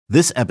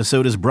This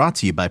episode is brought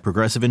to you by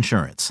Progressive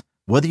Insurance.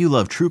 Whether you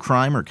love true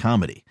crime or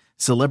comedy,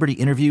 celebrity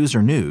interviews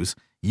or news,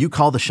 you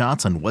call the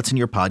shots on what's in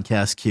your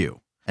podcast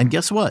queue. And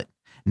guess what?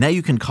 Now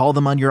you can call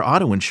them on your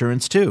auto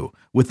insurance too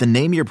with the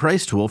Name Your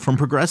Price tool from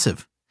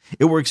Progressive.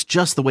 It works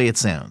just the way it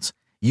sounds.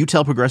 You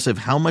tell Progressive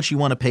how much you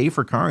want to pay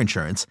for car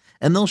insurance,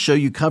 and they'll show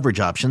you coverage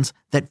options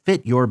that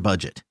fit your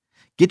budget.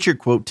 Get your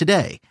quote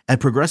today at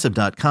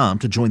Progressive.com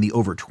to join the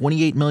over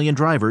 28 million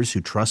drivers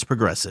who trust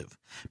Progressive.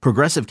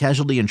 Progressive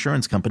Casualty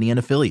Insurance Company and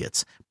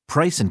Affiliates.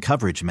 Price and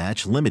coverage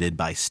match limited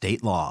by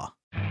state law.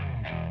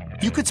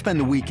 You could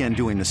spend the weekend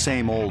doing the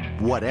same old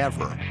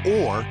whatever,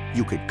 or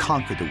you could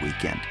conquer the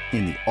weekend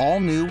in the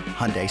all-new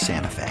Hyundai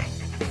Santa Fe.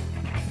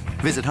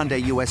 Visit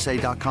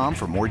HyundaiUSA.com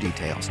for more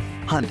details.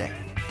 Hyundai,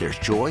 there's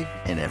joy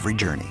in every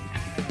journey.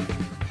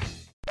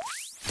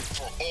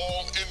 For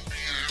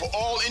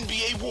all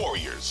NBA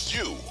Warriors,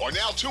 you are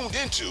now tuned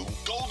into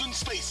Golden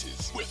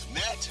Spaces with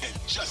Matt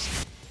and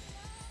Justin.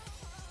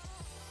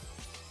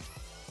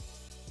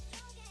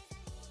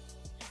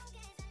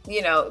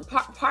 You know,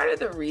 part of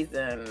the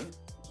reason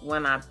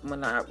when I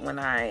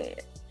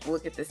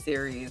look at the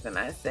series and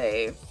I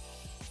say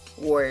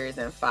Warriors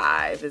in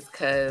 5 is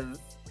because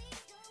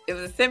it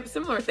was a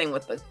similar thing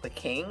with the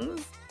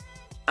Kings.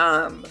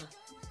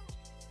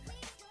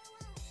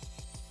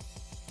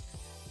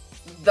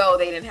 Though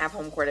they didn't have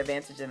home court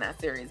advantage in that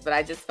series, but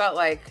I just felt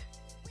like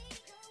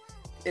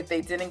if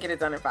they didn't get it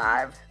done in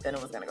 5, then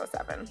it was going to go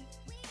 7.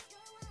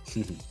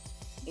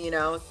 You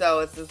know,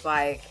 so it's just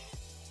like,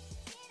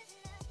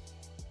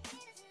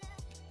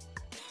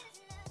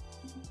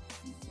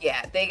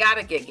 yeah, they got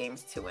to get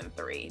games 2 and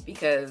 3,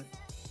 because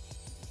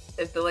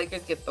if the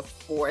Lakers get the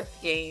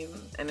 4th game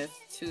and it's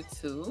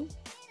 2-2,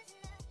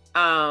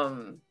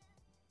 I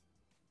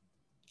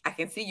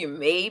can see you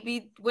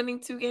maybe winning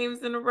 2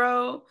 games in a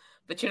row,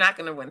 but you're not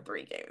going to win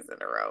 3 games in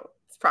a row.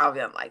 It's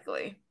probably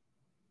unlikely.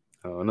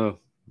 I don't know.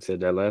 You said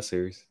that last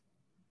series.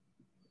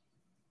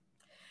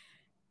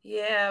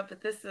 Yeah, but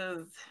this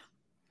is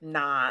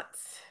not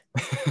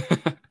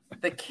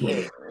the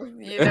Kings.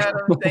 You know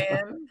what I'm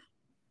saying?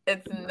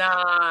 It's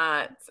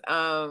not.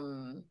 I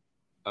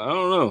don't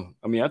know.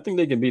 I mean, I think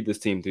they can beat this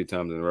team 3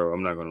 times in a row.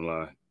 I'm not going to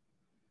lie.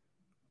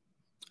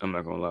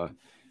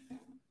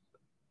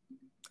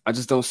 I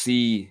just don't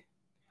see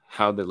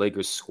how the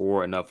Lakers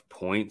score enough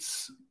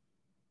points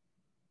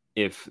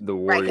if the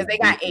Warriors... Right, because they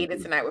got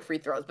aided tonight with free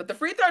throws. But the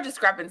free throw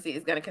discrepancy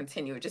is going to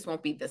continue. It just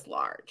won't be this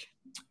large.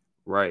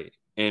 Right.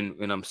 And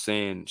I'm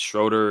saying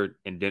Schroeder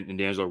and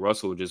D'Angelo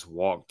Russell just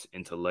walked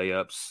into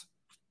layups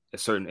at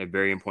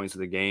varying points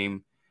of the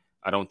game.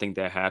 I don't think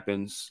that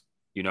happens.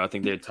 You know, I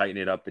think they're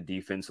tightening up the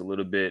defense a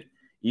little bit.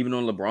 Even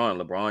on LeBron.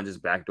 LeBron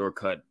just backdoor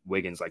cut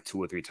Wiggins like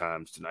 2 or 3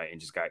 times tonight and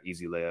just got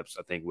easy layups.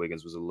 I think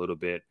Wiggins was a little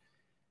bit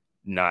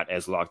not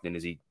as locked in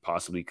as he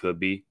possibly could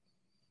be.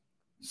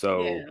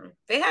 So yeah.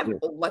 They have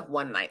like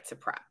one night to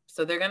prep.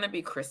 So they're going to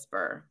be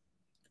crisper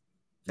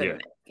for the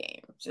next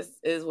game. Just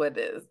is what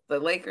it is. The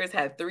Lakers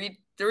had three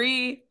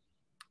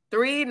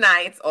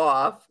nights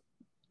off.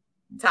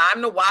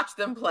 Time to watch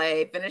them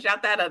play, finish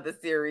out that other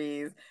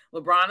series.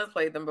 LeBron has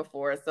played them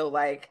before. So,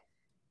 like,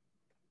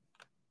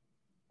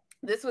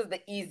 this was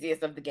the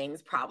easiest of the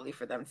games probably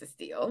for them to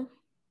steal.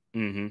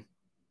 Mm-hmm.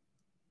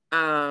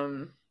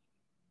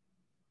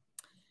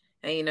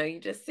 And, you know, you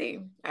just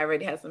see, I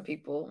already had some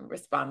people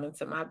responding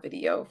to my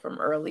video from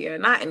earlier.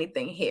 Not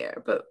anything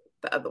here, but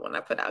the other one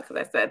I put out,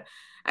 because I said,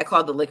 I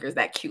called the Lakers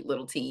that cute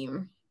little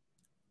team.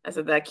 I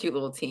said, that cute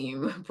little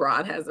team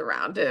Bron has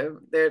around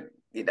him. They're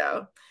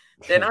not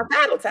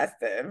battle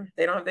tested.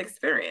 They don't have the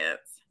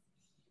experience.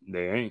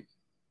 They ain't.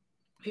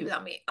 People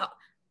tell me,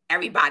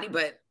 everybody,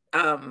 but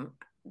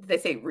they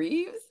say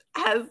Reeves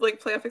has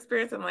like playoff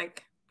experience. I'm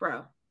like,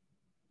 bro,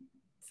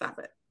 stop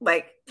it.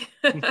 Like,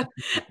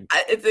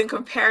 it's in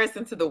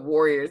comparison to the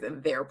Warriors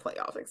and their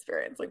playoff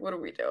experience. Like, what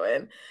are we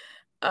doing?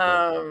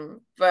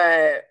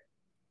 But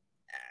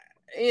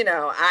you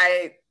know,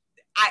 I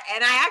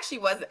actually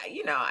was,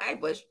 you know, I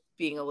was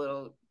being a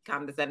little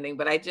condescending,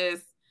 but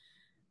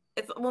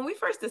it's when we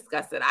first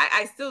discussed it,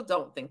 I still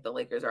don't think the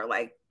Lakers are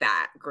like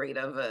that great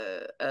of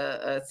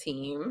a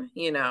team,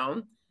 you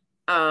know.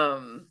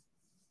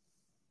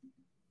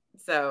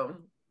 So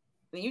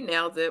you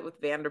nailed it with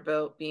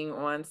Vanderbilt being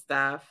on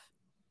stuff.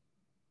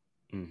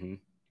 Mm-hmm.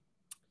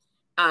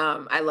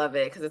 I love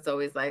it because it's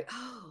always like,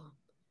 oh,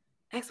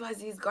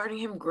 XYZ is guarding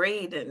him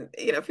great, and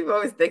you know, people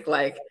always think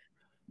like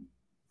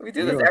we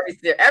do this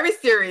every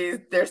series.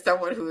 There's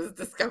someone who's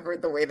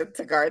discovered the way to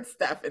guard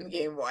Steph in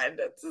game 1.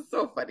 It's just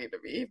so funny to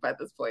me by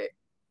this point.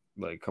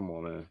 Like, come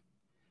on, man.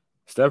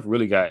 Steph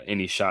really got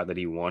any shot that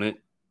he wanted.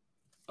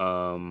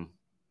 He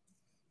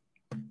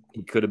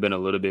could have been a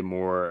little bit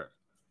more,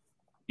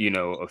 you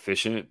know,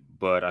 efficient,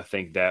 but I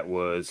think that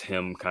was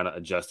him kind of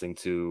adjusting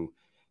to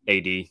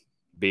AD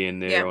being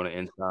there on the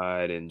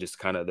inside and just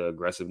kind of the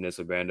aggressiveness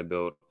of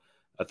Vanderbilt.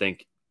 I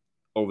think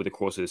over the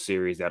course of the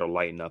series, that'll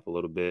lighten up a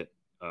little bit,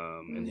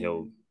 and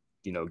he'll,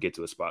 you know, get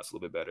to his spots a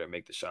little bit better and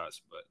make the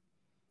shots. But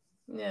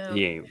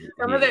he ain't.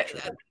 Some of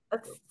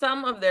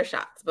their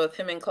shots, both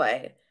him and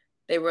Clay,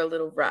 they were a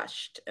little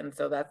rushed, and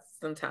so that's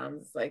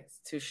sometimes like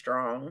too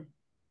strong.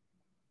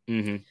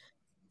 Mm-hmm.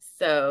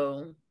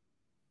 So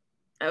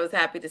I was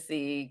happy to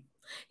see.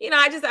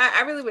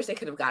 I really wish they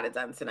could have got it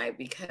done tonight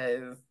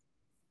because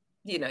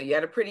you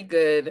had a pretty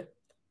good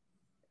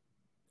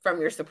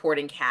from your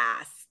supporting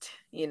cast.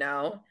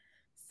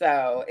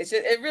 So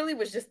it really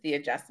was just the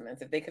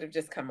adjustments. If they could have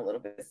just come a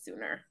little bit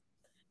sooner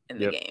in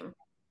the game.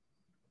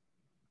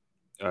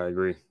 I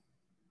agree.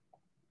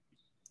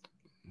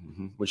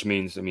 Which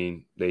means,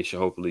 they should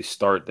hopefully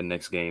start the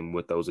next game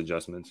with those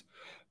adjustments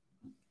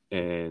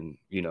and,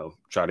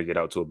 try to get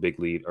out to a big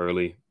lead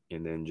early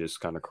and then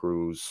just kind of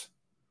cruise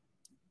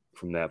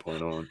from that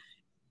point on.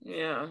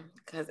 Yeah,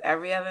 because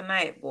every other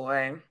night,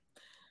 boy.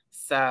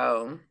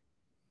 So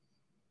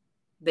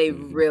they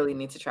really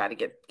need to try to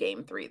get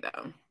game 3,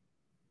 though.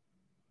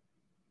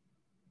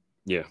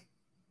 Yeah.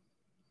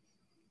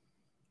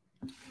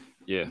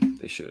 Yeah,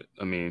 they should.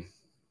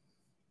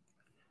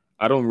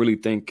 I don't really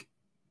think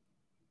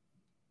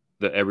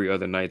the every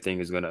other night thing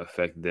is going to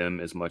affect them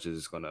as much as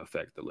it's going to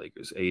affect the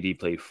Lakers. AD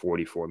played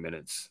 44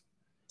 minutes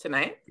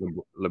tonight.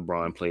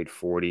 LeBron played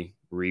 40.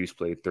 Reeves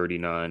played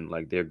 39.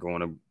 Like, they're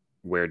going to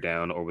wear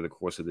down over the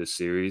course of this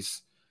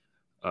series,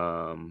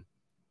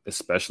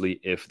 especially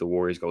if the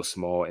Warriors go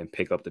small and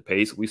pick up the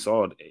pace. We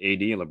saw AD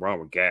and LeBron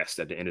were gassed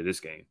at the end of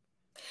this game.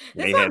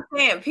 That's what I'm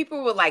saying.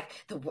 People were like,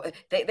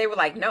 they were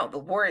like, no,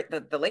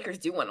 the Lakers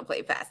do want to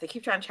play fast. They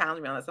keep trying to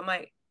challenge me on this. I'm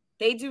like,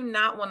 they do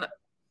not want to.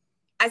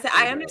 I said,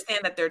 I understand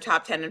that they're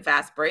top 10 in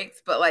fast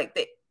breaks, but like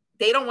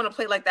they don't want to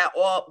play like that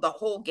the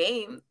whole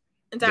game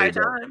entire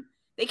time.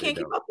 They can't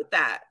keep up with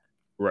that.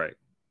 Right.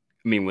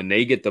 When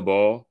they get the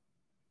ball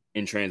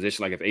in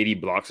transition, like if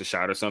AD blocks a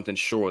shot or something,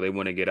 sure, they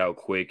want to get out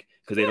quick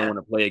because they don't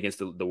want to play against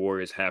the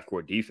Warriors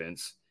half-court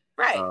defense.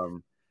 Right.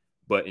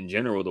 But in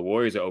general, the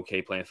Warriors are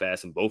okay playing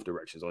fast in both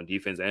directions, on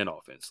defense and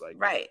offense. Like,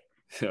 right.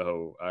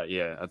 So,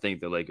 I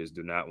think the Lakers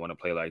do not want to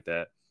play like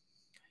that.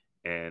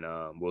 And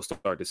we'll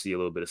start to see a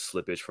little bit of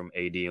slippage from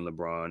AD and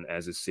LeBron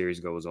as the series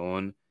goes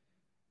on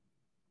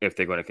if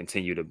they're going to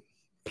continue to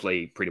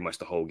play pretty much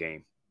the whole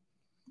game.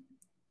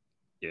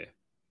 Yeah.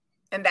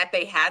 And that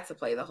they had to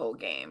play the whole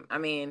game.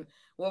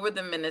 What were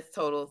the minutes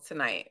total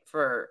tonight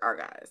for our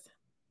guys?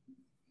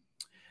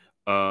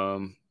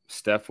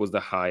 Steph was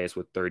the highest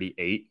with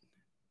 38.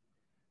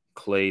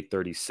 Clay,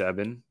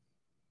 37.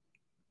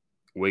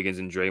 Wiggins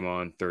and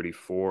Draymond,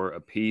 34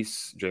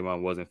 apiece.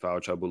 Draymond was in foul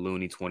trouble.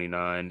 Looney,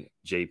 29.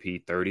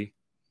 JP, 30.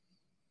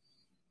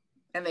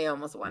 And they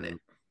almost won it.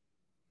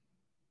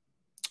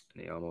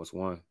 They almost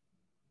won.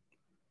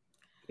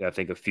 Yeah, I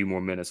think a few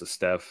more minutes of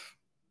Steph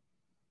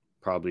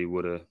probably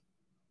would have.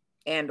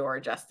 And or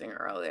adjusting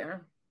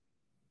earlier.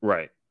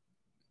 Right.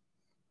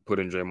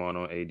 Putting Draymond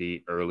on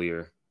AD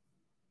earlier.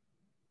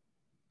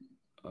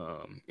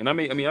 And I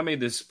made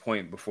this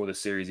point before the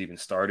series even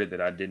started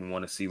that I didn't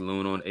want to see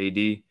Loon on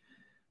AD.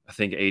 I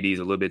think AD is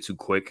a little bit too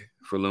quick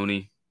for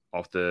Looney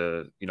off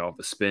the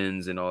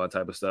spins and all that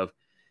type of stuff.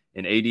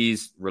 And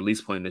AD's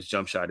release point in this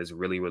jump shot is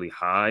really, really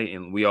high.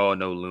 And we all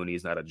know Looney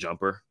is not a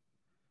jumper.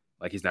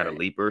 Like, he's not a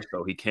leaper,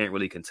 so he can't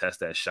really contest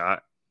that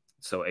shot.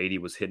 So AD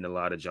was hitting a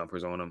lot of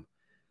jumpers on him.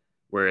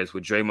 Whereas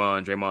with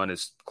Draymond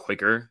is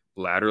quicker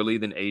laterally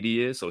than AD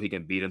is, so he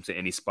can beat him to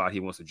any spot he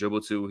wants to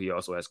dribble to. He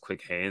also has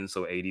quick hands,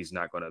 so AD's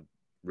not going to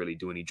really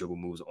do any dribble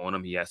moves on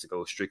him. He has to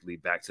go strictly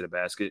back to the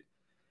basket.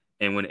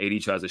 And when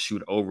AD tries to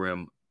shoot over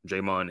him,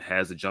 Draymond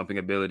has the jumping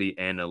ability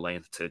and the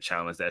length to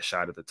challenge that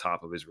shot at the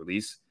top of his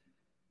release.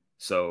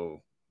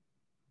 So,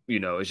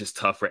 it's just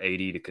tough for AD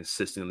to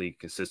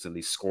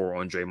consistently score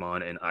on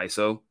Draymond and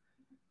ISO.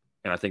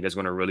 And I think that's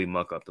going to really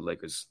muck up the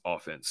Lakers'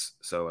 offense.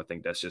 So I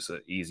think that's just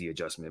an easy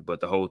adjustment. But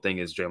the whole thing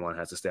is Draymond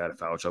has to stay out of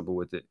foul trouble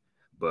with it.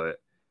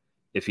 But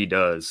if he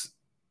does,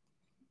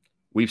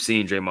 we've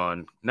seen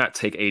Draymond not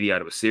take AD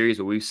out of a series,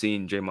 but we've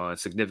seen Draymond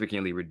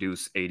significantly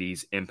reduce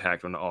AD's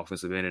impact on the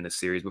offensive end in a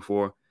series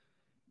before,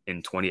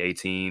 in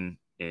 2018,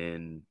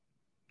 in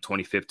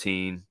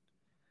 2015,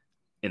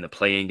 in the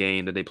play-in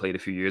game that they played a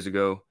few years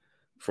ago.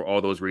 For all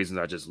those reasons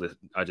I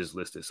just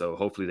listed. So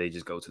hopefully they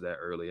just go to that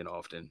early and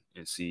often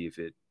and see if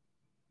it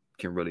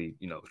can really,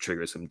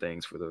 trigger some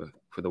things for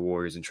the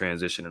Warriors in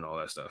transition and all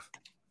that stuff.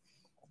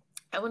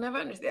 I will never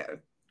understand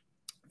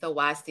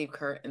why Steve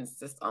Kerr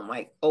insists on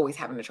always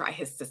having to try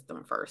his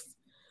system first.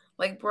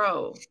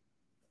 Bro,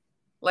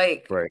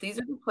 right. These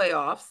are the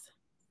playoffs.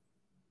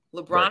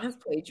 LeBron has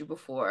played you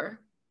before.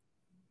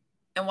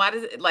 And why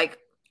does it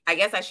I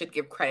guess I should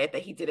give credit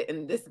that he did it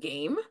in this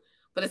game,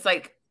 but it's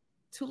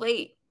too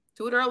late.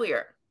 Do it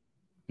earlier.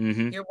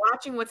 Mm-hmm. You're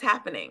watching what's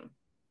happening.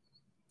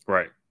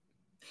 Right.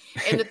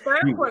 In the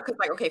third quarter,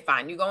 because okay,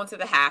 fine, you go into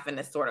the half and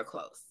it's sort of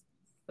close.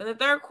 But in the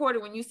third quarter,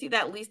 when you see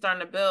that lead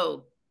starting to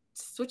build,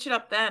 switch it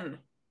up then.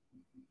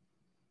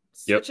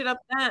 Switch it up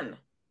then.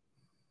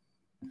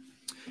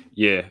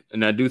 Yeah,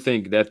 and I do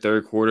think that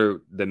third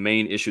quarter, the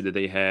main issue that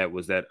they had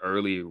was that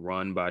early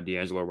run by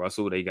D'Angelo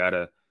Russell. They got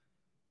to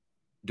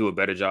do a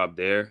better job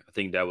there. I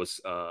think that was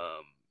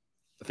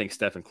I think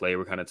Steph and Clay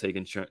were kind of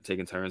taking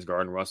turns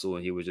guarding Russell,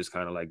 and he was just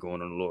kind of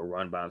going on a little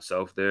run by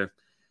himself there.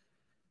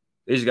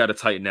 They just got to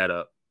tighten that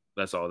up.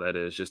 That's all that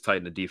is. Just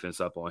tighten the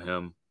defense up on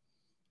him.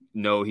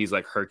 No, he's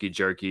like herky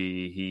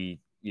jerky. He,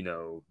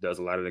 does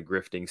a lot of the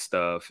grifting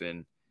stuff,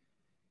 and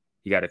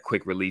he got a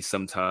quick release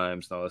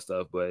sometimes and all that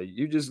stuff. But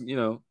you just,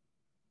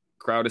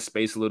 crowd his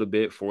space a little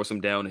bit, force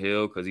him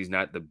downhill because he's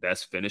not the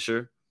best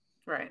finisher.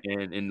 Right.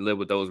 And live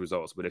with those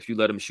results. But if you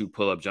let him shoot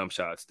pull-up jump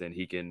shots, then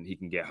he can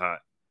get hot.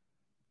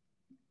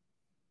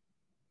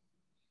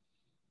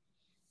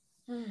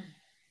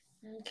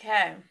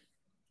 Okay.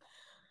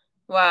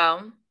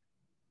 Well,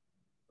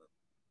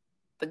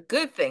 the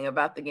good thing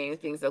about the games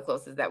being so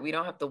close is that we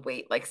don't have to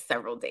wait like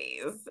several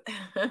days.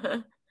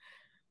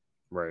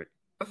 Right.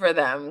 For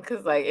them,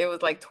 because like it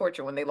was like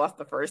torture when they lost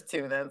the first two,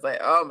 and then it's like,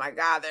 oh my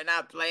god, they're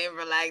not playing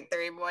for like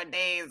 3 more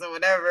days or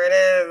whatever it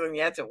is, and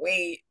you have to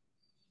wait.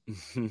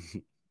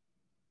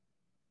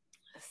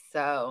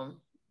 So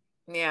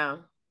yeah,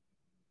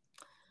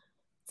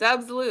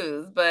 Dubs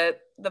lose,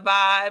 but the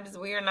vibes,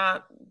 we are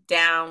not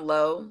down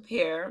low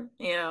here,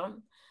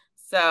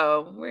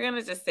 so we're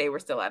gonna just say we're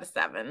still at a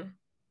 7.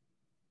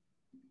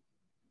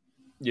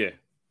 Yeah,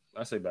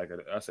 I say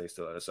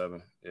still at a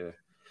 7. Yeah.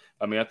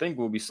 I mean, I think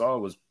what we saw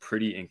was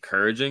pretty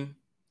encouraging.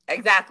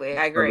 Exactly,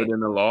 I agree. Other than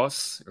the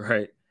loss,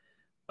 right?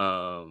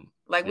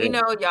 We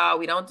know, y'all,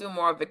 we don't do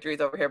moral victories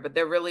over here, but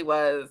there really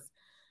was,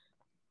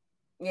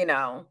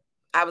 I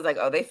was like,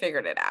 oh, they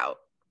figured it out.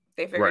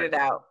 They figured it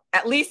out,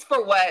 at least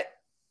for what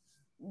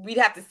we'd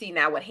have to see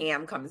now what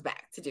Ham comes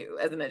back to do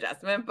as an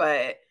adjustment,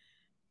 but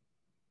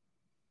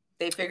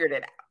they figured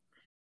it out.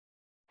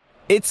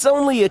 It's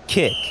only a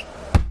kick,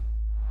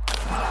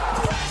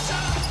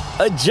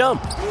 a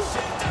jump,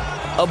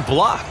 a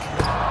block.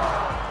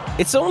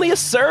 It's only a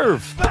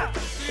serve.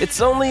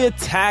 It's only a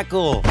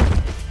tackle,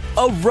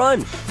 a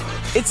run.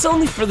 It's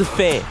only for the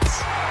fans.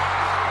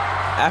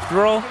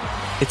 After all,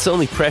 it's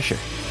only pressure.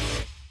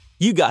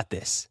 You got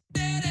this.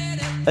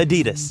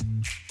 Adidas.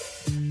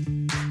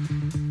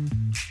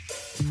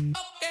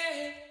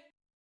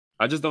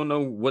 I just don't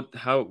know what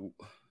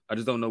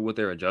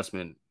their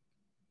adjustment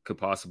could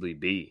possibly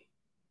be.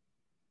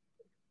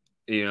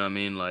 You know what I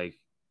mean? Like,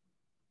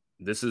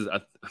 this is,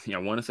 I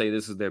want to say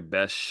this is their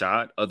best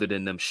shot other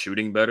than them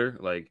shooting better.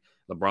 Like,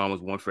 LeBron was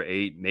 1 for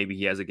 8. Maybe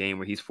he has a game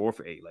where he's 4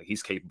 for 8. Like,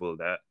 he's capable of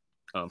that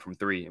from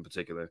 3 in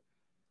particular.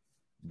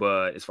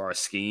 But as far as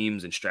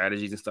schemes and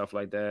strategies and stuff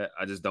like that,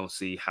 I just don't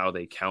see how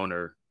they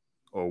counter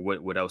or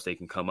what else they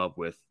can come up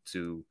with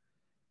to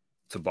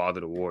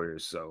bother the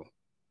Warriors. So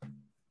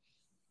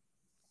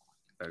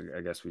I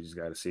guess we just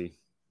got to see.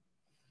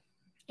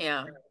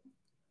 Yeah.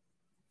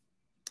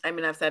 I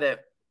mean, I've said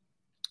it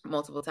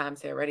multiple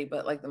times here already,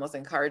 but like the most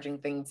encouraging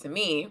thing to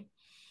me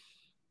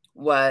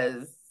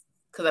was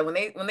because when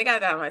they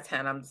got down by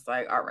 10, I'm just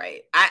like, all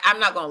right. I'm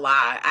not gonna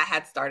lie, I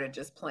had started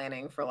just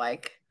planning for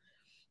like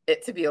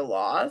it to be a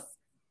loss,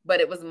 but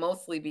it was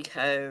mostly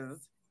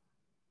because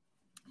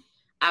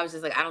I was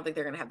just like, I don't think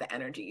they're gonna have the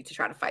energy to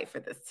try to fight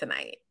for this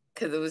tonight,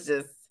 because it was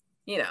just,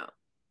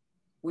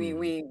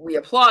 we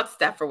applaud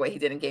Steph for what he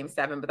did in Game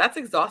 7, but that's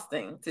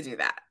exhausting to do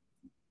that.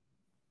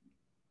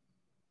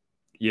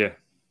 Yeah.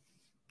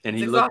 And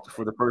he looked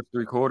for the first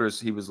 3 quarters.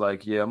 He was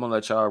like, yeah, I'm going to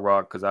let y'all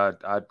rock because I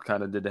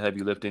kind of did the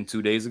heavy lifting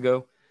 2 days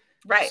ago.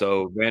 Right.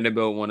 So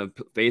Vanderbilt want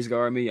to face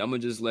guard me. I'm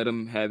going to just let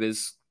him have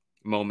his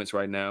moments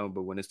right now.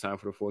 But when it's time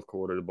for the fourth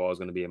quarter, the ball is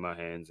going to be in my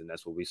hands. And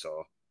that's what we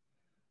saw.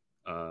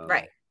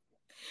 Right.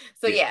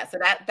 So, yeah. So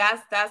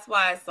that's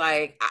why it's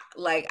like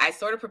I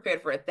sort of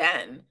prepared for it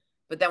then.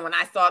 But then when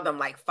I saw them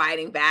like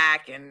fighting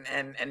back and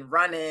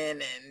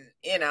running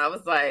and, I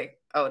was like,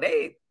 oh,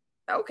 they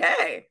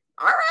okay.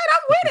 All right,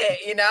 I'm with it,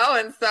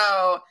 And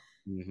so,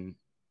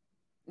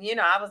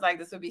 I was like,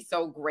 this would be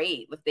so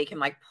great if they can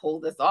like pull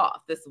this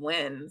off, this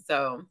win.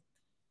 So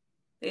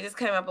they just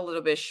came up a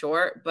little bit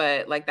short,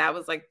 but like, that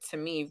was like, to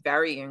me,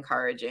 very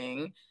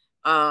encouraging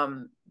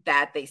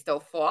that they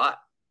still fought,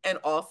 and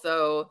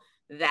also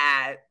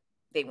that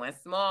they went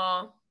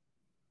small.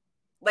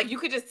 Like, you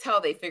could just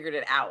tell they figured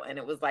it out, and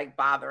it was like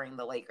bothering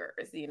the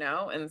Lakers,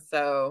 And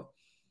so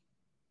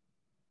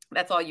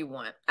that's all you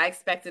want. I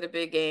expected a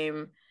big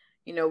game.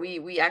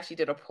 We actually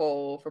did a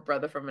poll for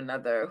Brother from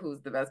Another,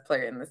 who's the best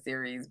player in the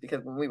series,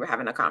 because when we were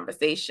having a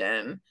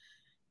conversation,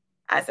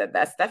 I said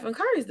that Stephen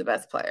Curry's the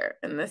best player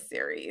in this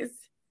series.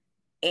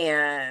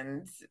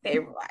 And they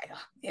were like,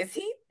 is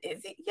he?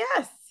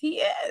 Yes, he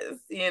is,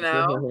 And,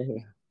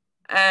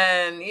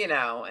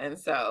 and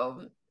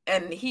so,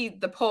 and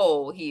the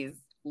poll, he's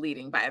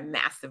leading by a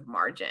massive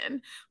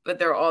margin. But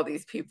there are all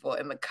these people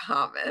in the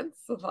comments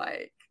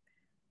like,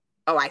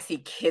 oh, I see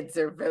kids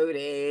are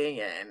voting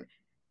and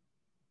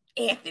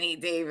Anthony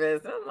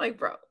Davis. And I'm like,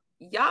 bro,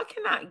 y'all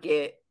cannot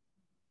get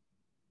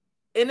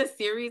in a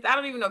series. I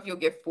don't even know if you'll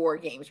get 4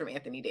 games from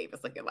Anthony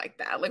Davis looking like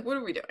that. Like, what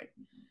are we doing?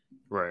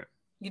 Right.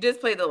 You just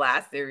played the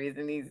last series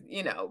and he's,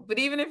 but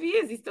even if he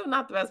is, he's still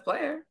not the best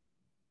player.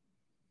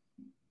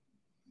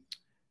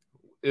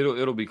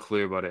 It'll be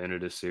clear by the end of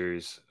this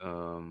series.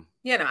 I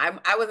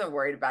wasn't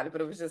worried about it,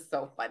 but it was just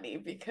so funny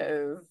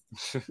because,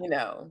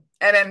 and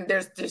then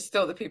there's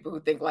still the people who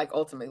think like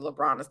ultimately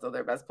LeBron is still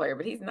their best player,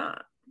 but he's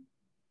not.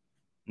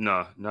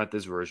 No, not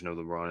this version of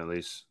LeBron, at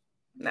least.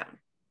 No.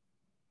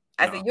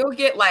 I think you'll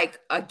get like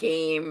a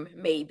game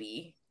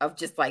maybe of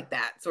just like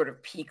that sort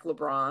of peak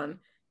LeBron,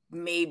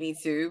 maybe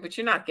two, but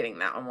you're not getting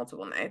that on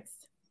multiple nights.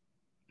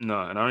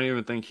 No, and I don't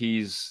even think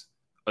he's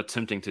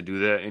attempting to do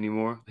that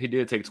anymore. He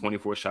did take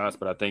 24 shots,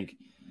 but I think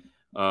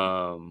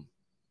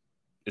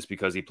it's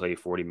because he played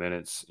 40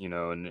 minutes,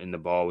 and the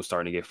ball was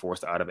starting to get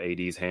forced out of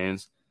AD's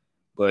hands.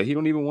 But he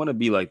don't even want to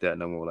be like that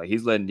no more. Like,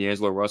 he's letting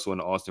D'Angelo Russell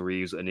and Austin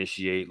Reeves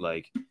initiate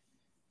like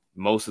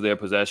most of their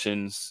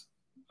possessions.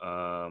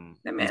 That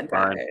man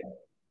tired.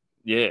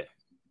 Yeah,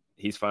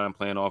 he's fine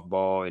playing off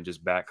ball and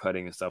just back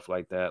cutting and stuff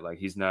like that. Like,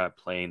 he's not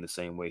playing the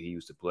same way he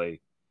used to play.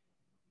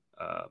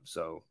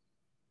 So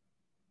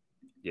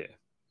yeah,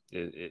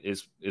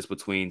 it's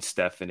between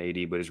Steph and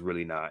AD, but it's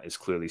really not. It's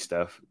clearly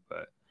Steph,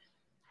 but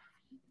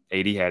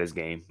AD had his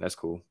game. That's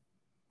cool.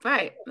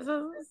 Right.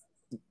 So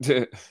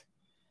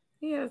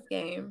he has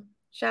game.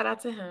 Shout out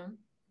to him.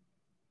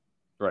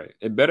 Right.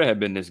 It better have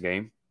been this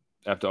game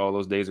after all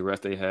those days of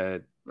rest they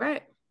had.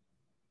 Right.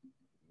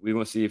 We're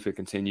gonna see if it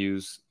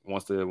continues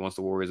once the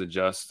Warriors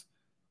adjust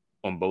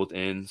on both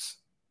ends.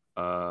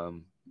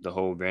 The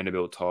whole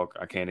Vanderbilt talk,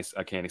 I can't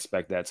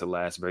expect that to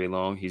last very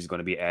long. He's going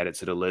to be added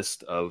to the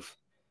list of,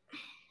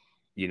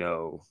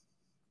 the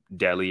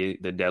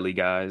Delhi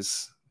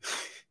guys.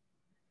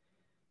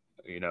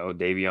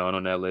 Davion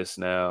on that list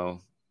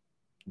now,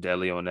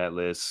 Delhi on that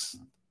list,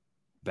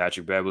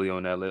 Patrick Beverly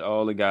on that list.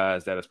 All the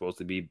guys that are supposed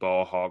to be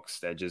ball hawks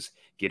that just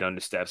get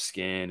under Steph's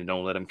skin and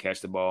don't let him catch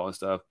the ball and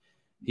stuff.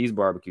 He's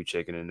barbecue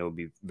chicken, and it'll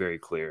be very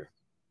clear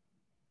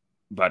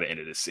by the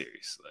end of this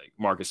series. Like,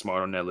 Marcus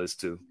Smart on that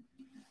list too.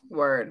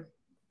 Word.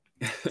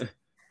 So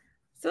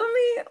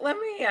let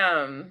me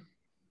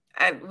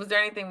was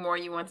there anything more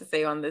you want to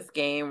say on this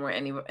game or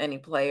any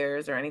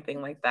players or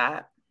anything like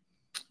that?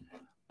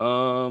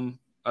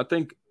 I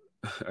think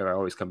I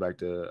always come back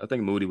to, I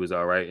think Moody was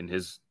all right in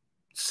his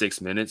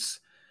 6 minutes.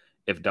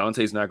 If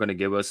Dante's not going to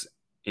give us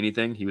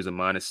anything, he was a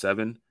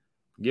 -7.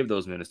 Give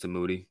those minutes to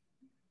Moody.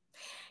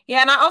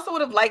 Yeah, and I also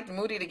would have liked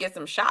Moody to get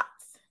some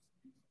shots.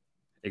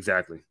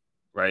 Exactly.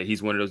 Right.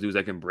 He's one of those dudes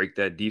that can break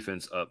that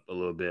defense up a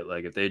little bit.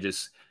 Like, if they're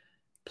just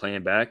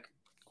playing back,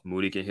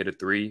 Moody can hit a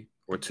 3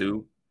 or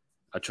 2.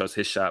 I trust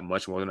his shot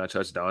much more than I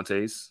trust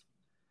Dante's.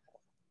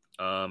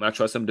 I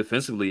trust him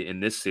defensively in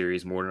this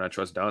series more than I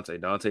trust Dante.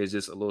 Dante is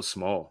just a little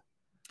small.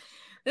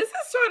 This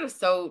is sort of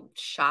so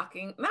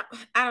shocking.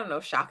 I don't know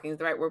if shocking is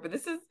the right word, but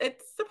it's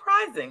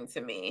surprising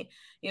to me.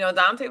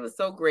 Dante was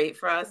so great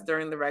for us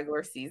during the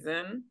regular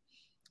season.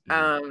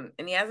 And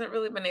he hasn't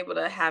really been able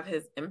to have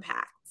his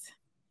impact,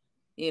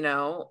 in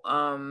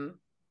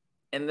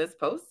this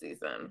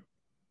postseason.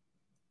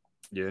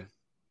 Yeah.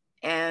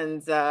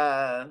 And,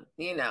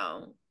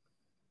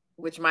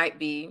 which might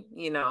be,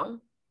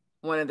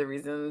 one of the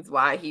reasons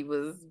why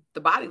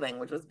the body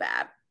language was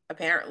bad.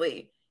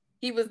 Apparently,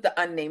 he was the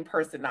unnamed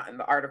person, not in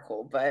the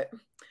article, but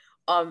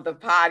on the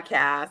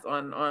podcast,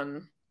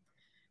 on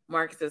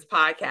Marcus's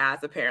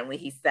podcast, apparently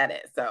he said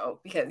it. So,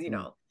 because,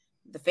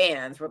 the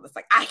fans were just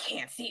like, I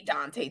can't see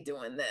Dante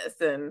doing this.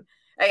 And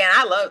again,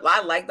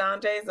 I like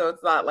Dante, so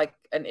it's not like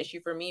an issue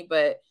for me,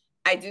 but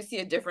I do see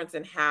a difference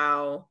in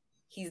how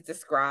he's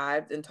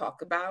described and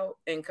talked about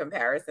in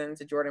comparison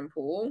to Jordan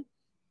Poole.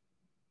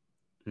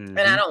 And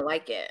I don't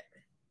like it.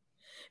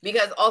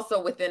 Because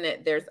also within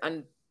it, there's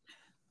undertones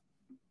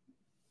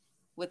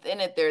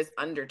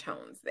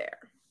there,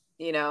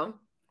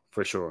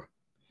 For sure.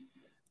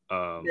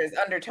 There's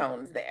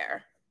undertones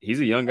there.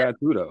 He's a young guy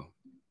too, though.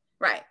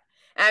 Right.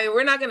 I mean,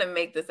 we're not going to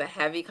make this a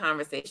heavy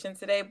conversation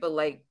today, but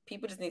like,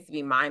 people just need to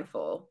be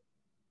mindful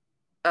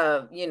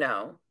of,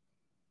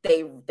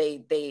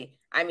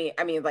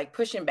 like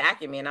pushing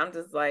back at me. And I'm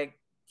just like,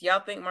 do y'all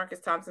think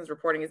Marcus Thompson's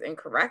reporting is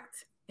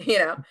incorrect?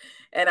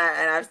 And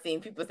I've seen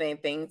people saying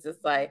things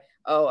just like,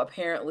 oh,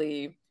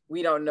 apparently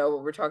we don't know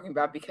what we're talking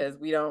about because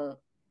we don't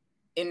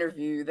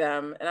interview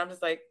them. And I'm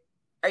just like,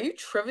 are you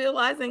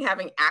trivializing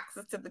having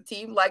access to the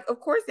team? Like, of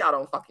course y'all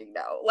don't fucking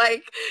know.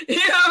 Like, you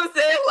know what I'm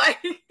saying? Like,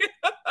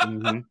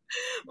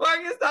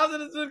 Marcus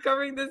Thompson has been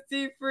covering this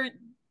team for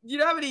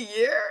how many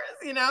years,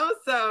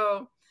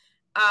 So,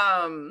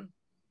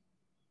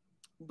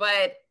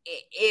 but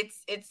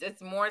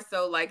it's more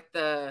so like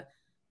the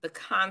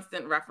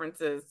constant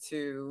references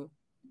to,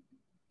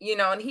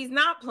 and he's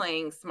not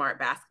playing smart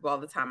basketball all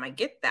the time. I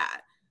get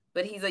that,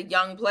 but he's a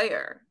young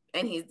player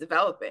and he's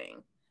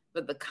developing.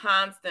 But the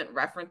constant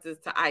references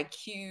to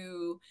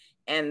IQ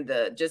and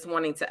the just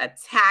wanting to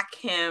attack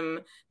him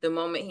the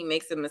moment he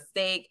makes a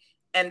mistake,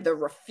 and the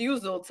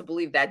refusal to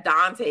believe that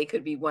Dante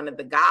could be one of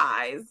the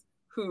guys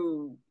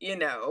who,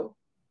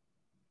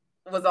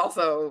 was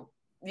also,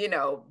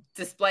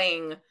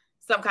 displaying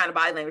some kind of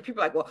body language.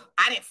 People are like, well,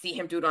 I didn't see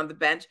him do it on the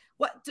bench.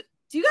 What? Do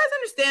you guys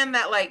understand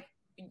that, like,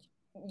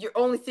 you're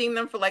only seeing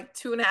them for like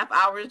 2.5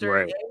 hours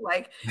during the game?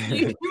 Like,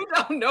 you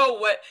don't know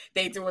what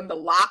they do in the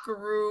locker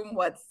room,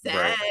 what's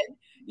said,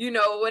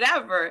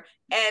 whatever.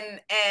 And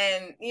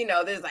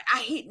there's like, I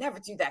hate never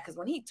do that because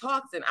when he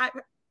talks and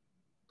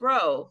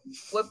bro,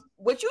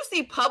 what you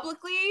see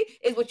publicly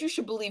is what you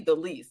should believe the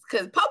least,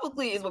 because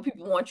publicly is what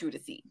people want you to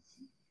see.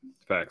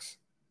 Facts.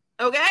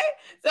 Okay,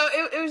 so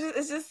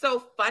it's just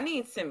so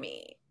funny to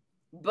me.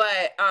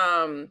 But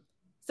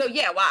so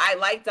yeah, while I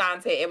like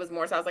Dante, it was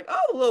more so I was like,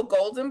 oh, the little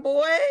golden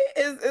boy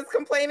is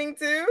complaining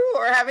too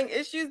or having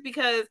issues,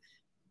 because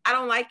I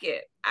don't like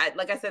it.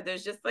 Like I said,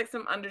 there's just like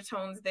some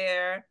undertones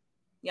there.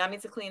 Y'all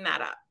need to clean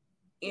that up.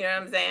 You know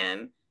what I'm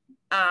saying?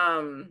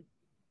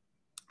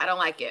 I don't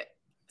like it.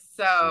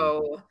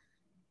 So,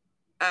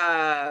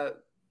 but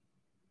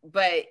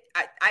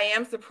I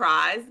am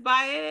surprised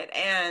by it,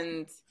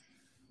 and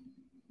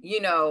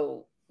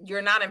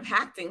you're not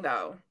impacting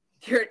though.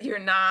 You're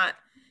not.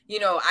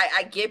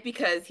 I get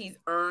because he's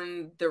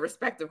earned the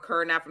respect of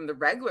Kerr now from the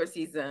regular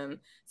season,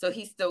 so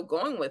he's still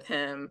going with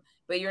him,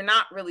 but you're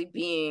not really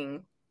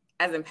being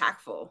as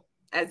impactful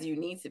as you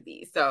need to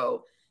be.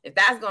 So if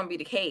that's going to be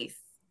the case,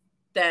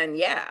 then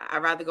yeah,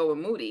 I'd rather go with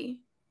Moody.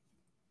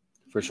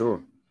 For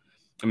sure.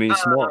 I mean,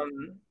 smart.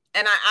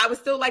 And I would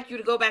still like you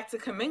to go back to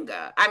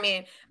Kuminga. I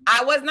mean,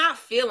 I was not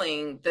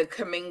feeling the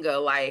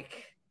Kuminga,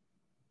 like,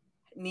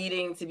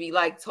 needing to be,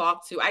 like,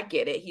 talked to. I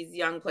get it. He's a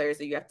young player,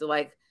 so you have to,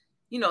 like,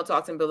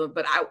 talk to him, build him.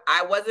 But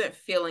I wasn't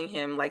feeling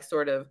him, like,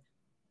 sort of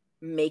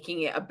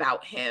making it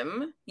about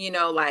him.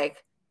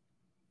 Like,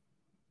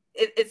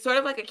 it's sort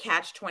of like a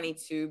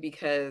catch-22,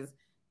 because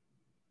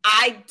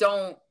I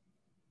don't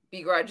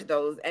begrudge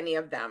any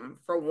of them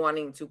for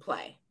wanting to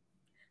play.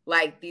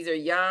 Like, these are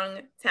young,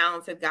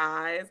 talented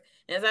guys.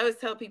 And as I always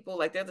tell people,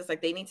 like, they're just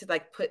like, they need to,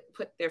 like, put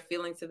their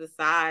feelings to the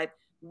side.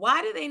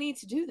 Why do they need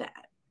to do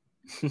that?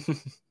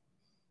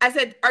 I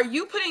said, are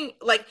you putting,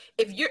 like,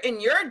 if you're in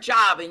your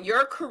job, in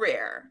your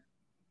career,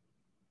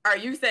 are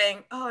you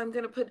saying, oh, I'm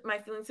going to put my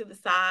feelings to the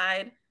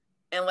side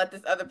and let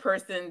this other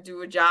person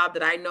do a job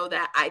that I know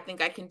that I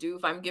think I can do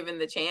if I'm given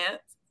the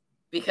chance?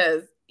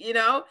 Because,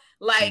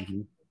 like,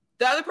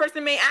 the other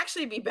person may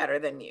actually be better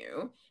than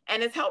you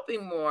and is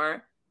helping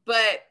more,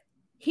 but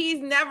he's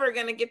never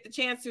going to get the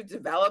chance to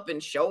develop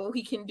and show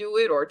he can do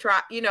it or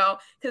try,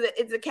 because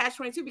it's a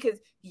catch-22 because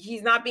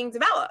he's not being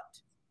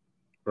developed.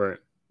 Right.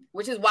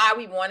 Which is why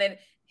we wanted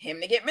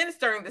him to get minutes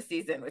during the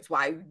season. Which is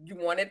why you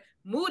wanted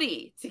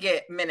Moody to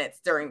get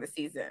minutes during the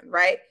season,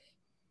 right?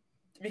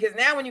 Because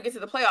now when you get to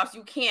the playoffs,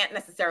 you can't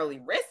necessarily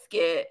risk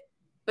it,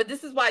 but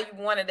this is why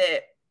you wanted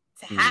it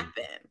to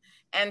happen.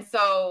 And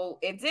so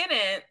it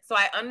didn't. So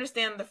I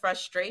understand the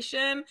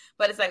frustration,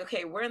 but it's like,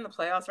 okay, we're in the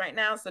playoffs right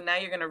now. So now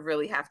you're going to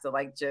really have to,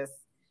 like, just,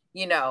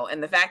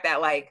 and the fact that,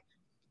 like,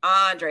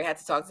 Andre had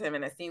to talk to him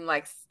and it seemed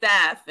like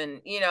Steph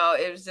and,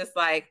 it was just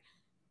like,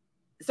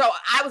 so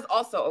I was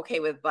also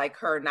okay with, like,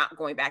 her not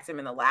going back to him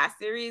in the last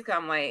series. Cause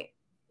I'm like,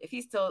 if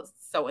he's still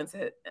so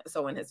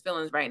in his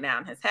feelings right now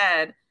in his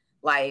head,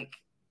 like,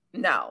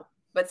 no.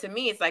 But to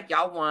me, it's like,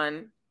 y'all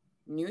won,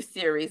 new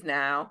series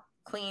now,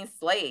 clean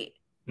slate.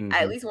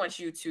 I at least want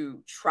you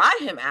to try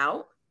him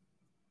out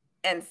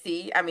and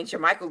see. I mean,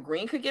 JaMychal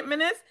Green could get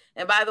minutes.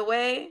 And by the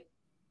way,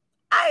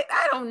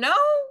 I don't know,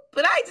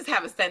 but I just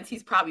have a sense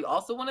he's probably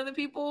also one of the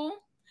people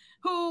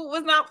who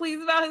was not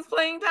pleased about his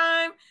playing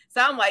time.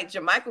 So I'm like,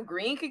 JaMychal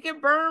Green could get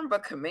burned,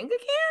 but Kuminga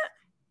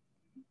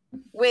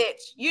can't?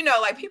 Which,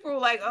 like, people were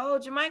like, oh,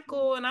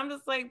 JaMychal. And I'm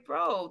just like,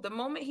 bro, the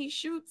moment he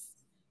shoots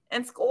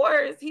and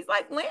scores, he's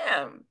like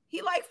Lamb.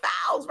 He, like,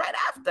 fouls right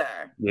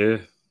after. Yeah.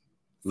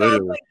 So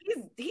it's like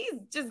he's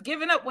just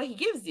giving up what he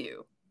gives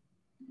you.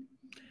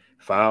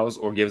 Fouls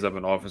or gives up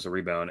an offensive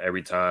rebound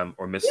every time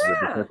or misses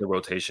a defensive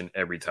rotation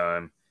every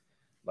time.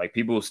 Like,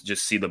 people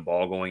just see the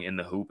ball going in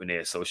the hoop and they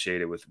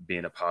associate it with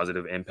being a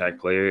positive impact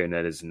player, and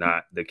that is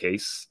not the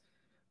case.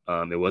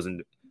 It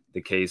wasn't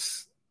the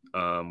case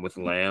with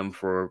Lamb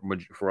for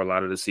a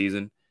lot of the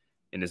season,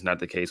 and it's not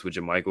the case with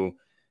JaMychal.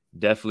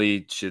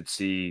 Definitely should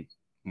see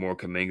more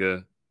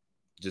Kuminga.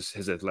 Just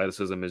his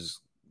athleticism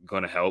is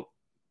going to help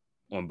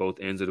on both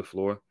ends of the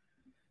floor.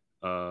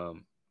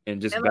 And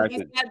just and back like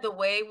you said, the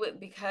way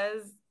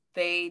because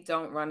they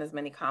don't run as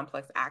many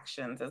complex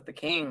actions as the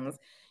Kings,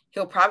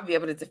 he'll probably be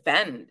able to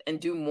defend and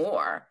do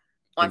more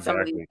on some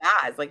of these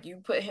guys. Like, you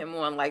put him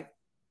on, like,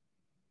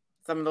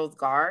 some of those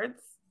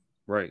guards.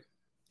 Right.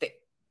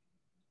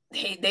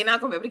 They're not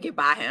going to be able to get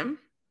by him.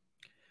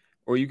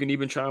 Or you can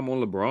even try him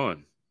on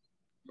LeBron,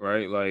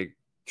 right? Like,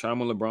 try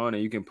him on LeBron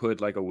and you can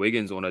put, like, a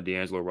Wiggins on a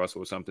D'Angelo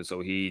Russell or something,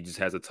 so he just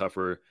has a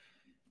tougher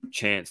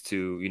chance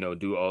to,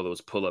 do all those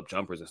pull-up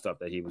jumpers and stuff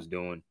that he was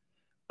doing.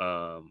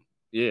 I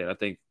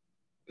think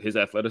his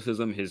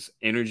athleticism, his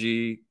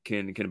energy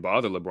can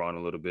bother LeBron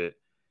a little bit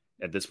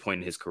at this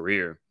point in his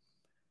career.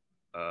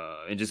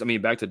 And just, I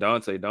mean, back to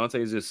Dante.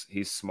 Dante is just,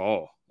 he's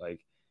small.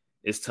 Like,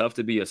 it's tough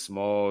to be a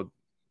small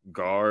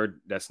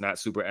guard that's not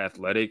super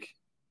athletic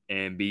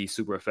and be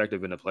super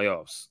effective in the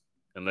playoffs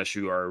unless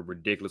you are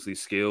ridiculously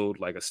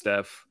skilled, like a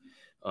Steph,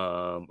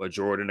 a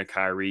Jordan, a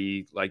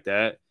Kyrie, like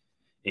that.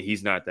 And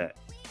he's not that.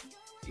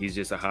 He's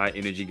just a high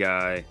energy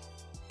guy,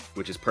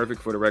 which is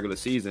perfect for the regular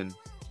season.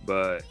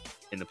 But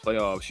in the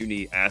playoffs, you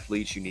need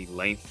athletes, you need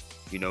length.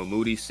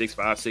 Moody 6'5",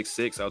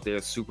 6'6" out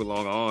there, super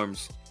long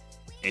arms.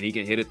 and he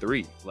can hit a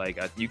three. Like,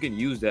 you can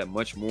use that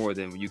much more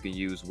than you can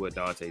use what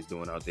Dante's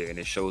doing out there, and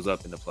it shows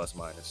up in the plus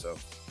minus. So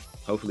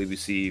hopefully we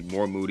see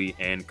more Moody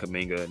and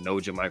Kuminga, no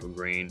JaMychal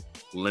Green,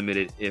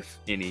 limited if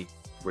any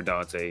for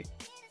Dante,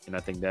 and I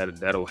think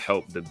that'll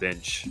help the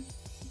bench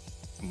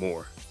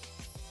more.